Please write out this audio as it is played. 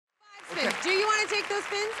take those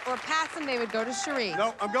spins or pass them, they would go to Cherie.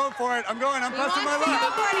 No, I'm going for it. I'm going. I'm pressing my He wants to luck.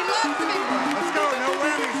 go for it. He loves the big board. Let's go. No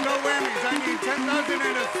whammies. No whammies. I need 10,000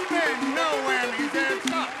 and a spin. No whammies. And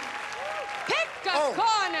stop. Pick a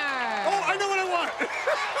corner. Oh, I know what I want.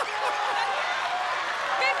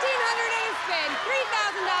 1,500 and a spin,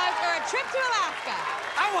 $3,000 or a trip to Alaska.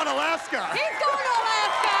 I want Alaska. He's going to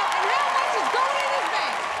Alaska, and how much is going in his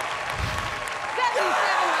bank?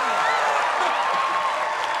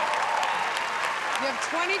 $7,700. You have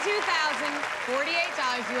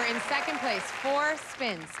 $22,048. You are in second place. 4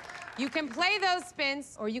 spins. You can play those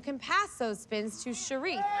spins, or you can pass those spins to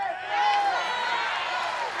Cherie.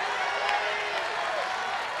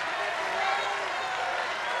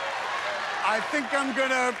 I think I'm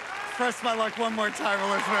gonna press my luck one more time,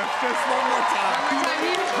 Elizabeth. Just one more time. One more time.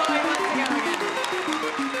 He totally wants to go again.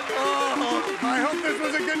 Oh, I hope this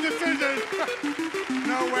was a good decision.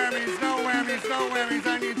 No whammies, no whammies, no whammies.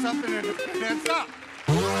 I need something in it. And stop.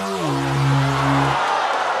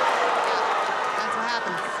 That's what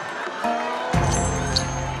happens.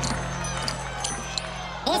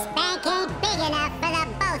 This bank ain't big enough for the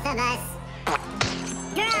both of us.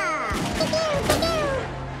 Draw!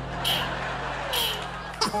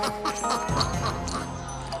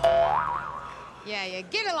 Yeah,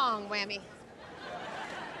 get along, Whammy.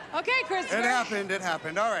 Okay, Christopher. It happened, it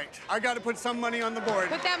happened. All right, I got to put some money on the board.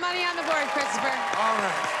 Put that money on the board, Christopher. All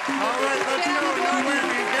right, let's go. No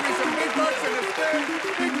whammies. Give me some big bucks and a spin.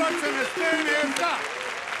 Big bucks and a spin, and stop.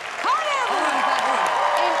 Hot air balloon festival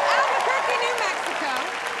in Albuquerque, New Mexico.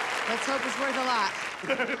 Let's hope it's worth a lot.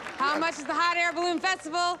 How much is the hot air balloon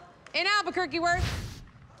festival in Albuquerque worth?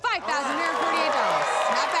 $5,148.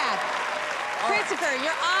 Not bad. Christopher,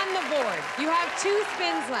 you're on the board. You have 2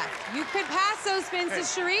 spins left. You could pass those spins to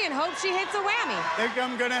Cherie and hope she hits a whammy. I think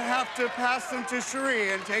I'm gonna have to pass them to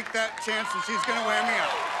Cherie and take that chance that she's gonna wham me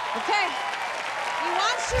out. Okay. You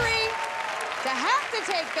want Cherie to have to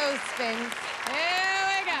take those spins. Here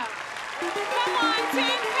we go. Come on,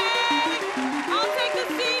 Tin Cake! I'll take the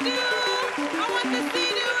sea-doo! I want the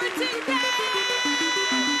sea-doo or Tin Cake!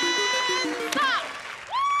 Stop!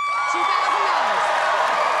 $2,000.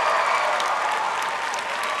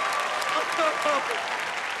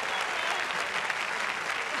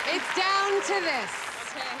 It's down to this.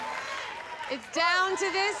 Okay. It's down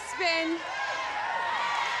to this spin.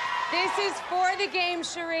 This is for the game,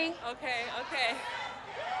 Cherie. Okay, okay.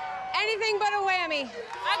 Anything but a whammy.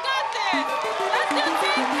 I got this! Let's do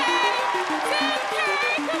Tin Cake!